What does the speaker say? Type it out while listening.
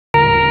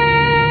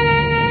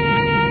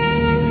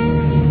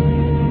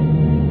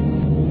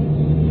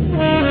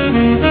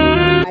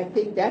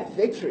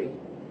victory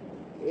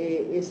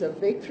is a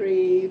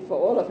victory for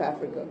all of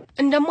Africa.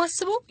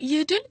 እንደማስበው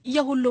ይህ ድል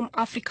የሁሉም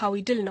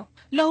አፍሪካዊ ድል ነው።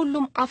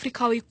 ለሁሉም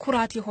አፍሪካዊ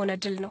ኩራት የሆነ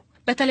ድል ነው።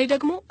 በተለይ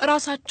ደግሞ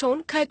ራሳቸውን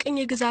ከቅኝ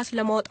ግዛት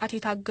ለማውጣት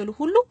የታገሉ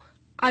ሁሉ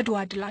አድዋ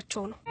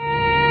ድላቸው ነው።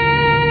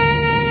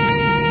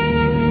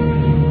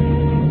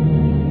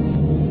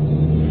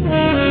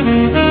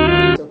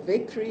 It's a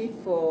victory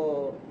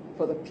for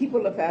the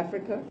people of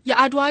Africa.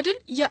 የአድዋ ድል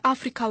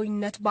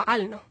የአፍሪካዊነት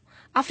በዓል ነው።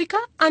 አፍሪካ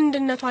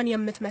አንድነቷን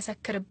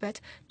የምትመሰክርበት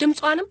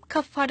ድምጿንም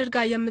ከፍ አድርጋ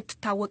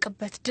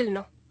የምትታወቅበት ድል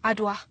ነው።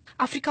 አድዋ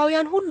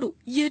አፍሪካውያን ሁሉ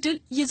ይህ ድል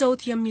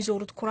ይዘውት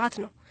የሚዞሩት ኩራት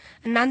ነው።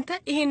 እናንተ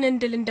ይሄንን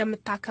ድል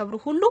እንደምታከብሩ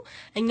ሁሉ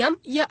እኛም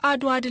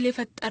የአድዋ ድል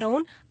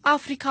የፈጠረውን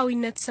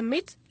አፍሪካዊነት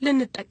ስሜት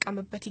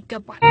ልንጠቀምበት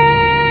ይገባል።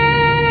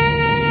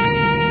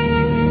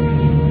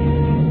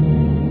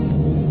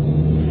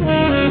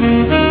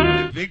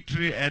 The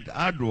victory at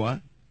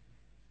Adwa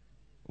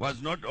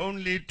was not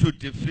only to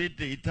defeat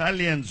the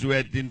Italians who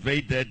had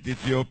invaded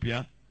Ethiopia.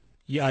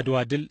 የአድዋ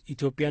ድል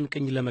ኢትዮጵያን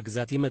ቅኝ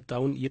ለመግዛት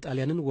የመጣውን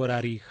የጣሊያንን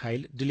ወራሪ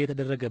ኃይል ድል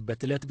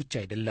የተደረገበት ዕለት ብቻ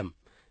አይደለም።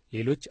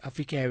 ሌሎች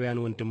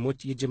አፍሪካውያን ወንድሞች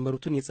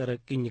የጀመሩትን የጸረ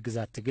ቅኝ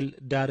ግዛት ትግል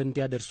ዳር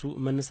እንዲያደርሱ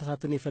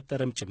መነሳሳትን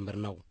የፈጠረም ጭምር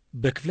ነው።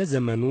 በክፍለ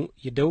ዘመኑ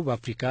የደቡብ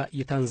አፍሪካ፣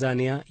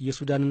 የታንዛኒያ፣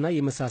 የሱዳንና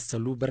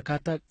የመሳሰሉ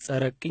በርካታ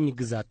ጸረ ቅኝ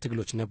ግዛት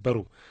ትግሎች ነበሩ።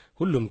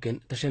 ሁሉም ግን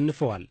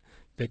ተሸንፈዋል።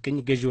 በቅኝ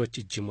ገዢዎች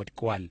እጅም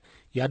ወድቀዋል።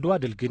 የአድዋ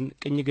ድል ግን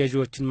ቅኝ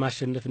ገዢዎችን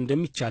ማሸነፍ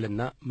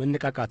እንደሚቻልና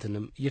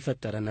መነቃቃትንም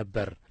የፈጠረ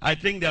ነበር። I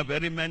think there are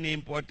very many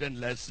important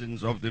lessons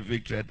of the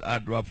victory at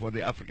Adwa for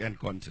the African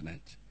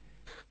continent.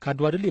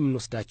 ከአድዋ ድል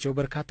የምንወስዳቸው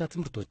በርካታ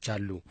ትምህርቶች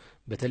አሉ።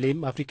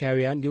 በተለይም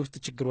አፍሪካውያን የውስጥ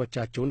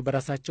ችግሮቻቸውን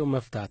በራሳቸው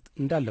መፍታት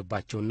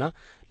እንዳለባቸውና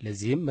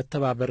ለዚህም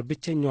መተባበር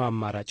ብቸኛው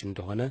አማራጭ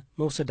እንደሆነ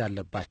መውሰድ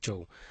አለባቸው።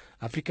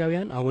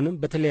 አፍሪካውያን አሁንም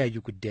በተለያዩ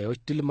ጉዳዮች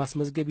ድል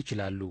ማስመዝገብ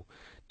ይችላሉ።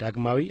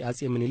 ዳግማዊ አጼ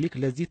ምኒልክ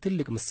ለዚህ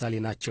ትልቅ ምሳሌ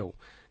ናቸው።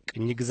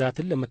 ቅኝ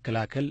ግዛትን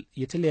ለመከላከል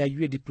የተለያዩ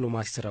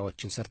የዲፕሎማሲ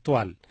ሥራዎችን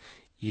ሰርተዋል።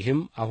 ይህም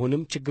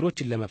አሁንም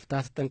ችግሮችን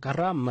ለመፍታት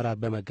ጠንካራ አመራር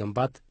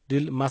በመገንባት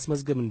ድል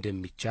ማስመዝገብ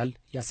እንደሚቻል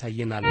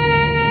ያሳየናል።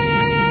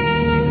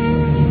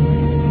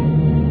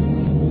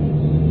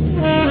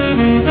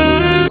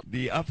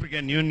 The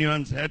African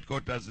Union's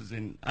headquarters is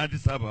in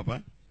Addis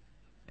Ababa,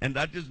 and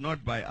that is not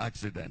by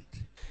accident.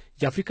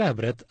 የአፍሪካ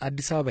ህብረት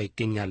አዲስ አበባ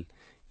ይገኛል።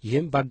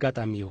 ይህም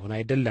በአጋጣሚ የሆነ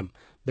አይደለም።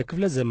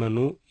 በክፍለ ዘመኑ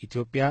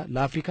ኢትዮጵያ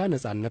ለአፍሪካ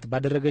ነጻነት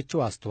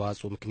ባደረገችው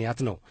አስተዋጽኦ ምክንያት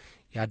ነው።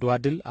 የአድዋ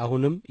ድል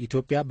አሁንም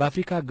ኢትዮጵያ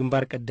በአፍሪካ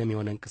ግንባር ቀደም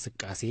የሆነ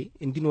እንቅስቃሴ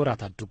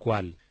እንዲኖራት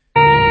አድርጓል።